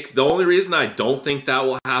hot take. The only reason I don't think that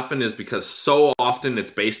will happen is because so often it's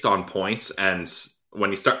based on points, and when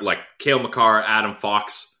you start like Cale Makar, Adam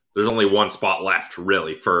Fox, there's only one spot left,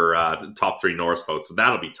 really, for the top 3 Norris votes, so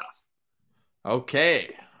that'll be tough. Okay.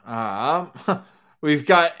 We've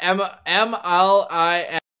got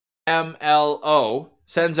MLIMLO,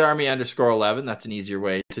 Sens Army _11. That's an easier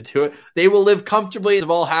way to do it. They will live comfortably as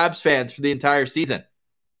of all Habs fans for the entire season.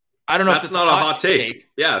 I don't know if that's not a hot take.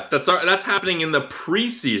 Yeah, that's happening in the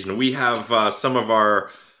preseason. We have some of our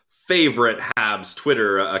favorite Habs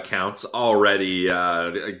Twitter accounts already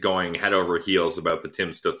going head over heels about the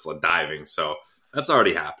Tim Stützle diving. So that's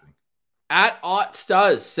already happening. At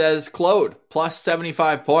Otstuz says Claude plus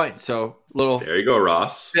 75 points. So little there you go,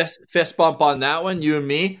 Ross. Fist bump on that one. You and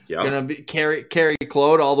me gonna carry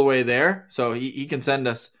Claude all the way there. So he can send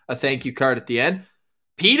us a thank you card at the end.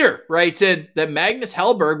 Peter writes in that Magnus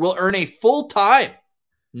Hellberg will earn a full time,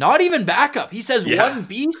 not even backup. He says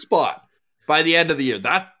 1B spot by the end of the year.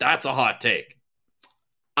 That's a hot take.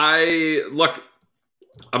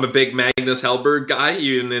 I'm a big Magnus Hellberg guy,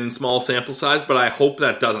 even in small sample size, but I hope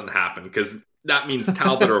that doesn't happen because that means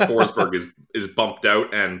Talbot or Forsberg is bumped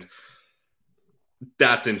out, and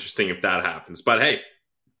that's interesting if that happens. But hey,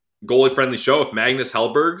 goalie-friendly show. If Magnus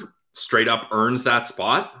Hellberg straight up earns that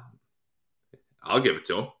spot, I'll give it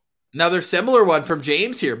to him. Another similar one from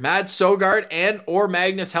James here. Mads Søgaard and or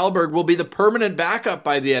Magnus Hellberg will be the permanent backup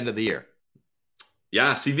by the end of the year.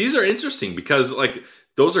 Yeah, see, these are interesting because like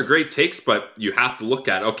those are great takes, but you have to look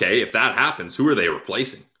at, okay, if that happens, who are they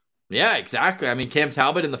replacing? Yeah, exactly. I mean, Cam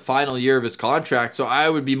Talbot in the final year of his contract, so I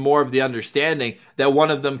would be more of the understanding that one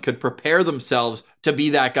of them could prepare themselves to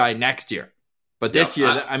be that guy next year. But this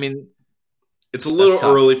year, I mean... It's a little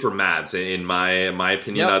early for Mads, in my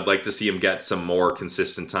opinion. Yep. I'd like to see him get some more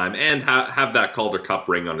consistent time and have that Calder Cup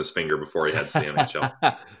ring on his finger before he heads to the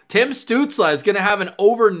NHL. Tim Stützle is going to have an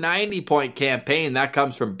over 90-point campaign. That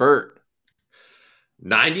comes from Bert.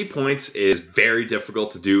 90 points is very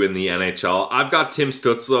difficult to do in the NHL. I've got Tim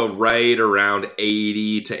Stützle right around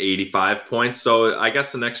 80 to 85 points. So I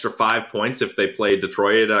guess an extra 5 points if they play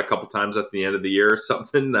Detroit a couple times at the end of the year or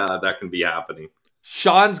something, that can be happening.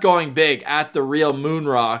 Sean's going big at the Real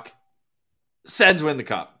Moonrock. Sens win the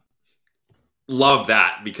cup. Love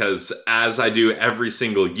that, because as I do every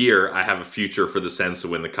single year, I have a future for the Sens to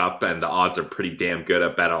win the cup, and the odds are pretty damn good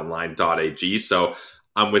at betonline.ag. So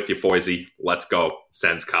I'm with you, Foisey. Let's go.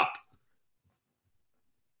 Sens Cup.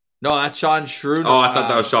 No, that's Sean Schruden. Oh, I thought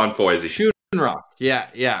that was Sean Foisey. Schruden.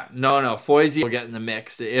 Yeah. No. Foisey will get in the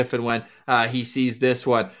mix if and when he sees this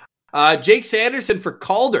one. Jake Sanderson for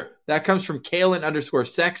Calder. That comes from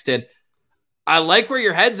Kalen_Sexton. I like where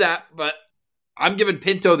your head's at, but I'm giving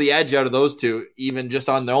Pinto the edge out of those two, even just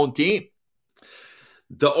on their own team.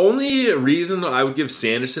 The only reason I would give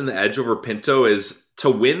Sanderson the edge over Pinto is to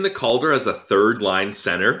win the Calder as a third line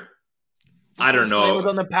center. I don't know.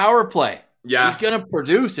 On the power play. Yeah. He's going to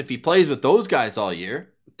produce if he plays with those guys all year.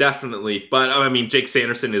 Definitely. But I mean, Jake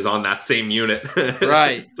Sanderson is on that same unit.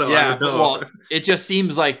 Right. So yeah. Well, it just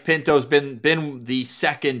seems like Pinto's been the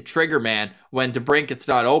second trigger man when DeBrincat's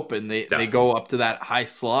not open. They go up to that high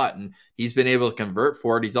slot, and he's been able to convert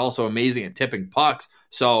for it. He's also amazing at tipping pucks.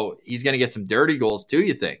 So he's going to get some dirty goals too,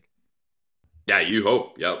 you think? Yeah, you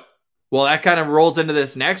hope. Yep. Well, that kind of rolls into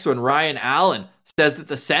this next one. Ryan Allen says that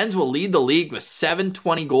the Sens will lead the league with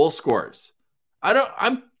 720 goal scorers.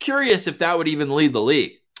 I'm curious if that would even lead the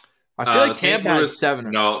league. I feel like Tampa had 7.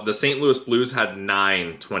 No, the St. Louis Blues had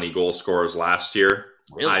 9 20-goal scorers last year.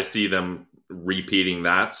 Really? I see them repeating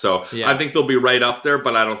that. So yeah. I think they'll be right up there,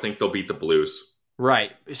 but I don't think they'll beat the Blues.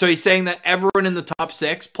 Right. So he's saying that everyone in the top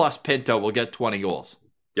 6 plus Pinto will get 20 goals.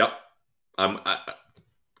 Yep.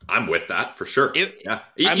 I'm with that for sure. Yeah.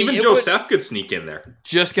 Even Joseph could sneak in there.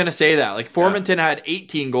 Just going to say that. Like Formanton had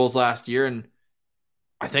 18 goals last year, and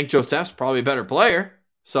I think Joseph's probably a better player.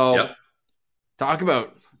 So talk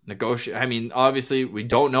about negotiate. I mean, obviously, we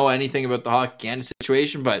don't know anything about the Hockey Canada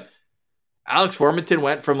situation, but Alex Formanton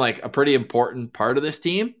went from like a pretty important part of this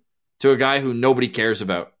team to a guy who nobody cares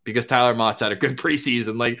about because Tyler Mott's had a good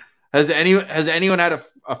preseason. Like, has anyone had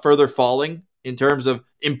a further falling in terms of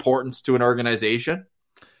importance to an organization?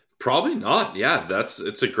 Probably not. Yeah,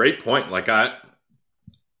 it's a great point. Like I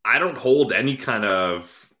don't hold any kind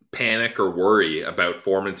of panic or worry about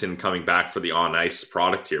Formanton coming back for the on ice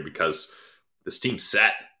product here because this team's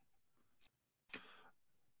set.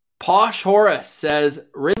 Posh Horace says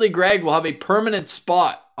Ridley Gregg will have a permanent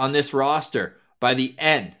spot on this roster by the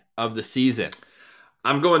end of the season.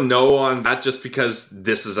 I'm going no on that just because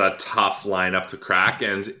this is a tough lineup to crack.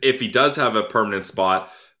 And if he does have a permanent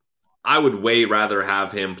spot, I would way rather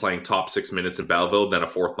have him playing top 6 minutes in Belleville than a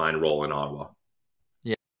fourth line role in Ottawa.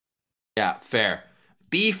 Yeah, fair.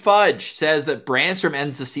 B Fudge says that Brandstrom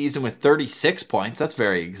ends the season with 36 points. That's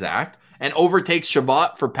very exact. And overtakes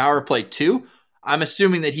Chabot for power play 2. I'm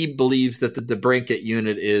assuming that he believes that the DeBrincat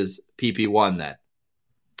unit is PP1 then.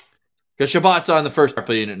 Because Chabot's on the first power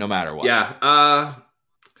play unit no matter what. Yeah.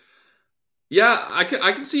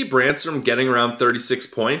 I can see Brandstrom getting around 36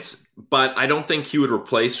 points, but I don't think he would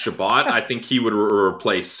replace Chabot. I think he would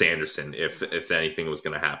replace Sanderson if anything was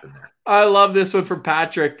going to happen there. I love this one from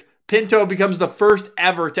Patrick. Pinto becomes the first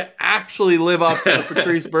ever to actually live up to the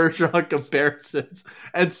Patrice Bergeron comparisons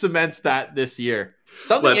and cements that this year.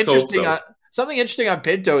 Something interesting on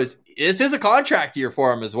Pinto is this is a contract year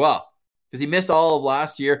for him as well because he missed all of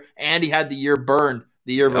last year and he had the year burned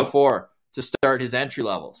the year before to start his entry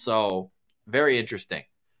level. So very interesting.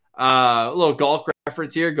 A little golf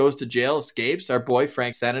reference here. Goes to jail, escapes. Our boy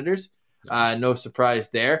Frank Senators. No surprise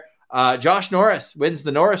there. Josh Norris wins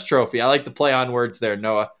the Norris Trophy. I like the play on words there,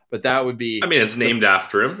 Noah. But that would be... I mean, it's named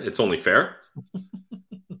after him. It's only fair.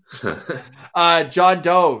 John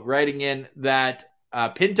Doe writing in that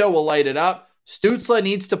Pinto will light it up. Stützle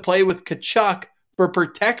needs to play with Tkachuk for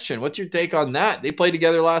protection. What's your take on that? They played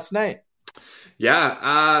together last night. Yeah,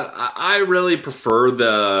 I really prefer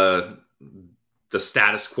the the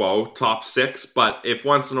status quo top 6. But if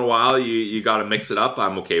once in a while you got to mix it up,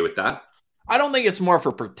 I'm okay with that. I don't think it's more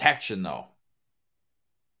for protection, though.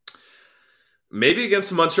 Maybe against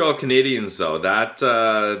the Montreal Canadiens, though.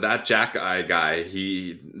 That Jack Eye guy,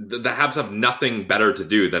 the Habs have nothing better to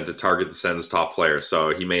do than to target the Sens' top player,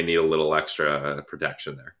 so he may need a little extra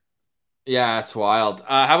protection there. Yeah, it's wild.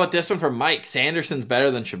 How about this one from Mike? Sanderson's better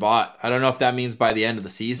than Chabot. I don't know if that means by the end of the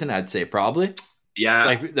season. I'd say probably. Yeah.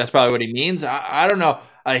 Like, that's probably what he means. I don't know.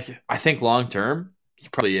 I think long term, he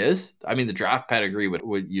probably is. I mean, the draft pedigree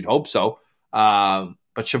would you'd hope so. But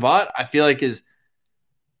Chabot, I feel like, is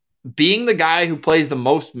being the guy who plays the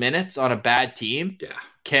most minutes on a bad team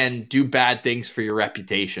can do bad things for your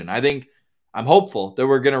reputation. I think I'm hopeful that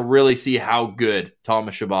we're going to really see how good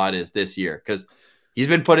Thomas Chabot is this year, because he's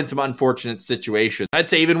been put in some unfortunate situations. I'd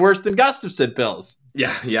say even worse than Gustafsson Bills.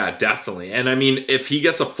 Yeah, definitely. And I mean, if he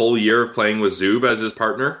gets a full year of playing with Zub as his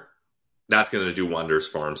partner, that's going to do wonders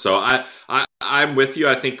for him. So I'm with you.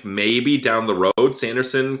 I think maybe down the road,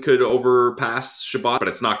 Sanderson could overpass Chabot, but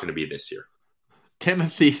it's not going to be this year.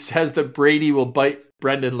 Timothy says that Brady will bite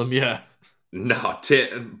Brendan Lemieux. No,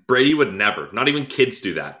 Brady would never. Not even kids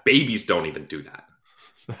do that. Babies don't even do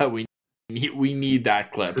that. We need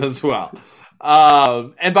that clip as well.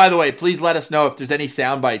 And by the way, please let us know if there's any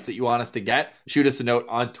sound bites that you want us to get. Shoot us a note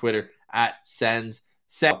on Twitter at Sens.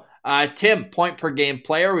 Tim, point per game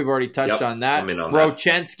player. We've already touched on that.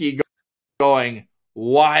 Brochenski going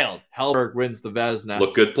wild. Hellberg wins the Vezina.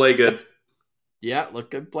 Look good, play good. Yeah,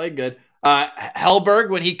 look good, play good. Hellberg,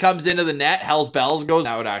 when he comes into the net, Hell's Bells goes.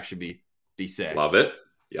 That would actually be sick. Love it.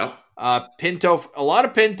 Yep. Pinto, a lot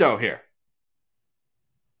of Pinto here.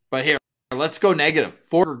 But here, let's go negative.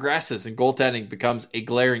 Ford regresses and goaltending becomes a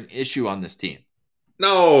glaring issue on this team.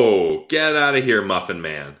 No, get out of here, Muffin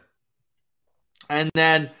Man. And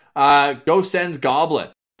then go Sens Goblin.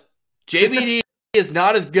 JBD is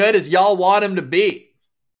not as good as y'all want him to be.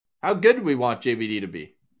 How good do we want JBD to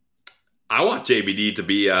be? I want JBD to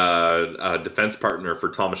be a defense partner for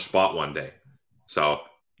Thomas Chabot one day. So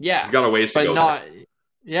yeah, he's got a ways to go. There.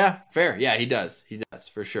 Yeah, fair. Yeah, he does. He does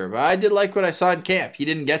for sure. But I did like what I saw in camp. He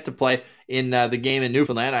didn't get to play in the game in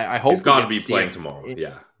Newfoundland. I hope he's got to be playing tomorrow.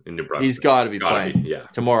 Yeah, in Nebraska. He's got to be playing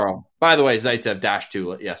tomorrow. By the way, Zaitsev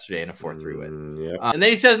 -2 yesterday in a 4-3 win. Yeah. And then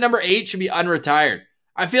he says number 8 should be unretired.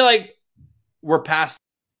 I feel like we're past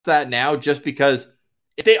that now, just because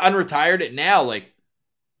if they unretired it now, like,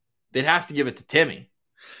 they'd have to give it to Timmy.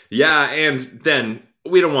 Yeah, and then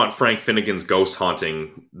we don't want Frank Finnegan's ghost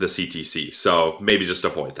haunting the CTC, so maybe just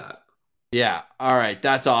avoid that. Yeah, all right,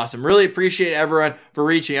 that's awesome. Really appreciate everyone for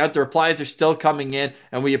reaching out. The replies are still coming in,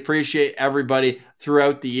 and we appreciate everybody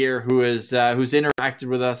throughout the year who's interacted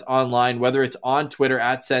with us online, whether it's on Twitter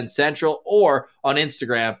at Sens Central or on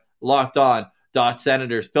Instagram,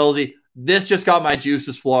 LockedOn.Senators. Pilsy, this just got my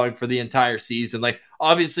juices flowing for the entire season. Like,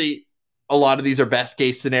 obviously, a lot of these are best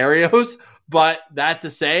case scenarios, but that to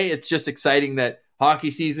say, it's just exciting that hockey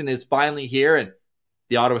season is finally here and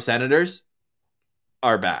the Ottawa Senators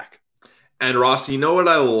are back. And Ross, you know what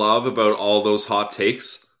I love about all those hot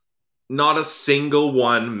takes? Not a single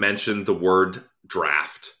one mentioned the word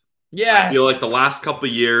draft. Yeah, I feel like the last couple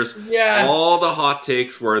of years, all the hot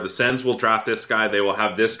takes where the Sens will draft this guy, they will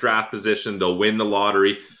have this draft position, they'll win the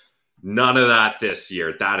lottery. None of that this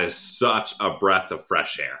year. That is such a breath of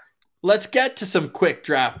fresh air. Let's get to some quick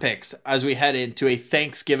draft picks as we head into a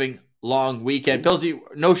Thanksgiving long weekend. Pilsy,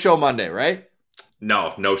 no show Monday, right?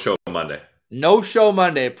 No show Monday. No show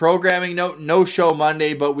Monday. Programming note, no show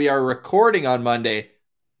Monday, but we are recording on Monday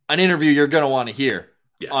an interview you're going to want to hear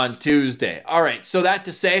on Tuesday. All right, so that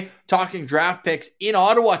to say, talking draft picks in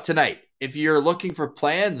Ottawa tonight. If you're looking for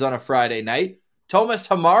plans on a Friday night, Thomas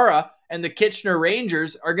Hamara and the Kitchener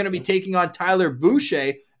Rangers are going to be taking on Tyler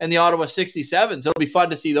Boucher and the Ottawa 67s. It'll be fun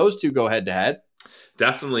to see those two go head-to-head.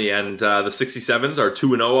 Definitely, and the 67s are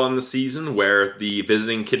 2-0 on the season, where the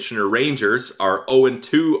visiting Kitchener Rangers are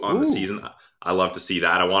 0-2 on the season. I love to see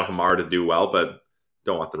that. I want Hamar to do well, but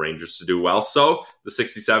don't want the Rangers to do well. So the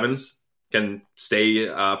 67s can stay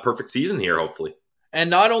a perfect season here, hopefully. And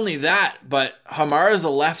not only that, but Hamar is a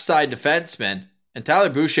left side defenseman, and Tyler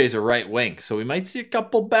Boucher is a right wing. So we might see a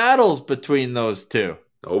couple battles between those two.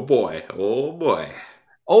 Oh boy.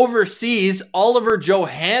 Overseas, Oliver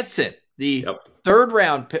Johansson, the third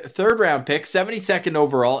round pick, 72nd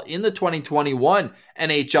overall in the 2021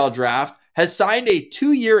 NHL draft, has signed a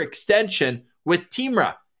 2-year extension with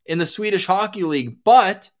Timrå in the Swedish Hockey League,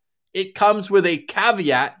 but it comes with a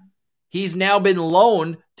caveat. He's now been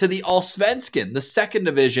loaned to the Allsvenskan, the second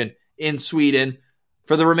division in Sweden,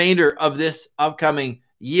 for the remainder of this upcoming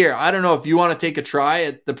year. I don't know if you want to take a try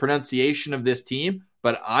at the pronunciation of this team,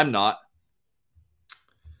 but I'm not.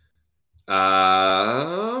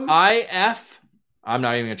 IF. I'm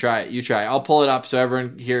not even going to try it. You try. I'll pull it up so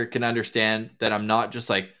everyone here can understand that I'm not just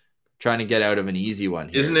like trying to get out of an easy one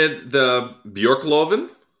here. Isn't it the Bjorkloven?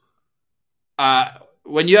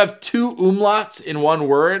 When you have two umlauts in one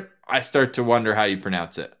word, I start to wonder how you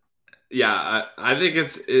pronounce it. Yeah, I think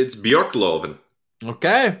it's Bjorkloven.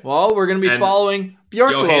 Okay, well, we're going to be following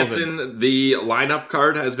Bjorkloven. Johansson, the lineup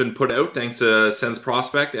card has been put out thanks to Sens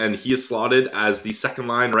Prospect, and he is slotted as the second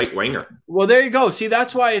line right winger. Well, there you go. See,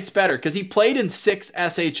 that's why it's better, because he played in 6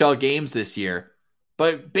 SHL games this year,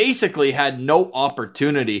 but basically had no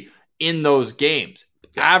opportunity in those games,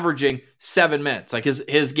 averaging 7 minutes. Like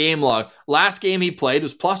his game log. Last game he played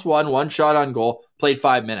was +1, 1 shot on goal, played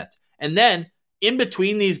 5 minutes. And then in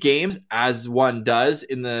between these games, as one does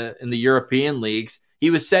in the European leagues, he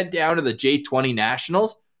was sent down to the J20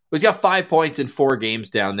 Nationals. He's got 5 points in 4 games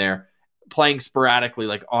down there, playing sporadically,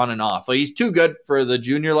 like on and off. Like he's too good for the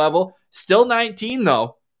junior level. Still 19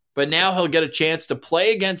 though, but now he'll get a chance to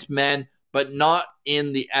play against men, but not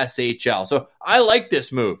in the SHL. So I like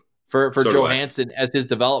this move for Johansson as his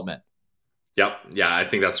development. Yep. Yeah, I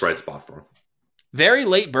think that's the right spot for him. Very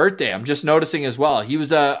late birthday. I'm just noticing as well. He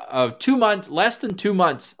was less than 2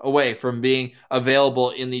 months away from being available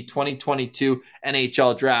in the 2022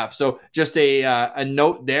 NHL draft. So just a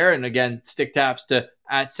note there. And again, stick taps to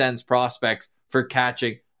 @Sens Prospects for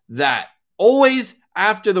catching that. Always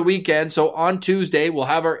after the weekend. So on Tuesday, we'll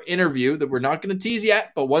have our interview that we're not going to tease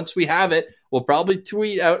yet, but once we have it, we'll probably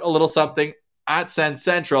tweet out a little something at Sens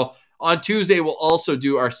Central. On Tuesday, we'll also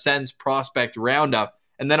do our Sens Prospect Roundup.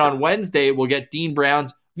 And then on Wednesday, we'll get Dean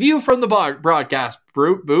Brown's view from the broadcast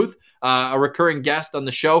booth, a recurring guest on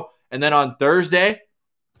the show. And then on Thursday,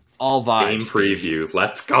 all vibes. Game preview.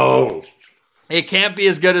 Let's go. It can't be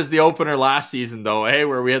as good as the opener last season, though,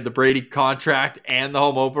 where we had the Brady contract and the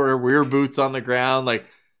home opener. We were boots on the ground. Like,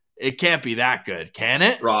 it can't be that good, can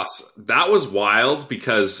it? Ross, that was wild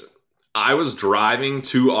because I was driving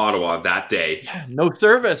to Ottawa that day. Yeah, no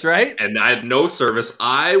service, right? And I had no service.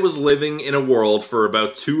 I was living in a world for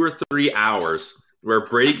about 2 or 3 hours where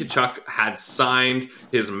Brady Tkachuk had signed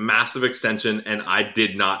his massive extension, and I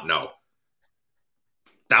did not know.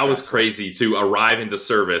 That was crazy to arrive into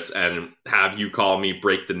service and have you call me,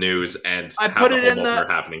 break the news, and have the home opener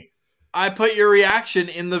happening. I put your reaction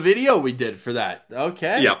in the video we did for that.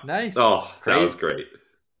 Okay, yep. Nice. Oh, crazy. That was great.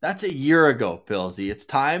 That's a year ago, Pillsy. It's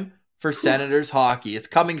time for Senators hockey. It's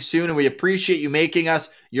coming soon, and we appreciate you making us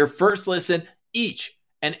your first listen each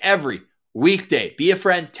and every weekday. Be a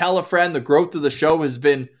friend, tell a friend. The growth of the show has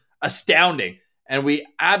been astounding, and we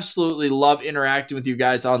absolutely love interacting with you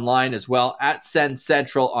guys online as well at Sens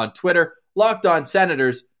Central on Twitter, Locked On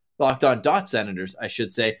Senators, LockedOn.Senators, I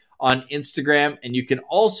should say, on Instagram. And you can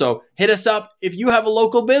also hit us up if you have a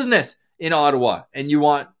local business in Ottawa and you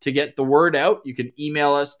want to get the word out. You can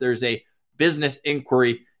email us. There's a business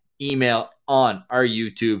inquiry email on our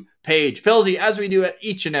YouTube page. Pillsy, as we do at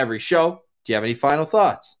each and every show, do you have any final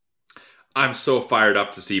thoughts? I'm so fired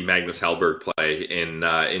up to see Magnus Hellberg play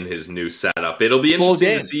in his new setup. It'll be interesting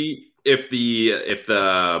to see if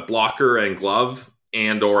the blocker and glove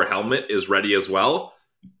and or helmet is ready as well.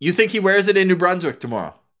 You think he wears it in New Brunswick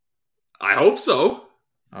tomorrow? I hope so.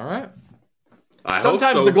 All right.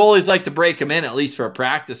 Sometimes the goalies like to break him in at least for a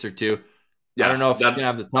practice or two. Yeah, I don't know if he's going to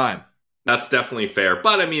have the time. That's definitely fair.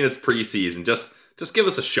 But, I mean, it's preseason. Just give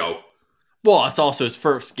us a show. Well, it's also his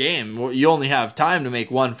first game. You only have time to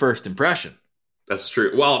make one first impression. That's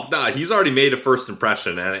true. Well, he's already made a first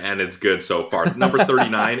impression, and it's good so far. Number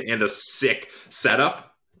 39 and a sick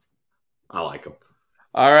setup. I like him.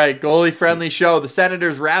 All right, goalie-friendly show. The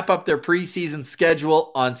Senators wrap up their preseason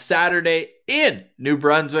schedule on Saturday in New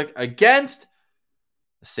Brunswick against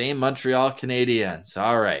the same Montreal Canadiens.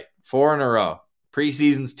 All right, 4 in a row.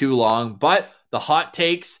 Preseason's too long, but the hot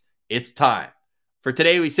takes, it's time. For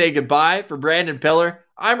today, we say goodbye. For Brandon Pillar,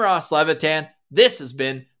 I'm Ross Levitan. This has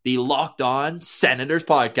been the Locked On Senators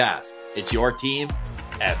podcast. It's your team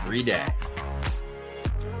every day.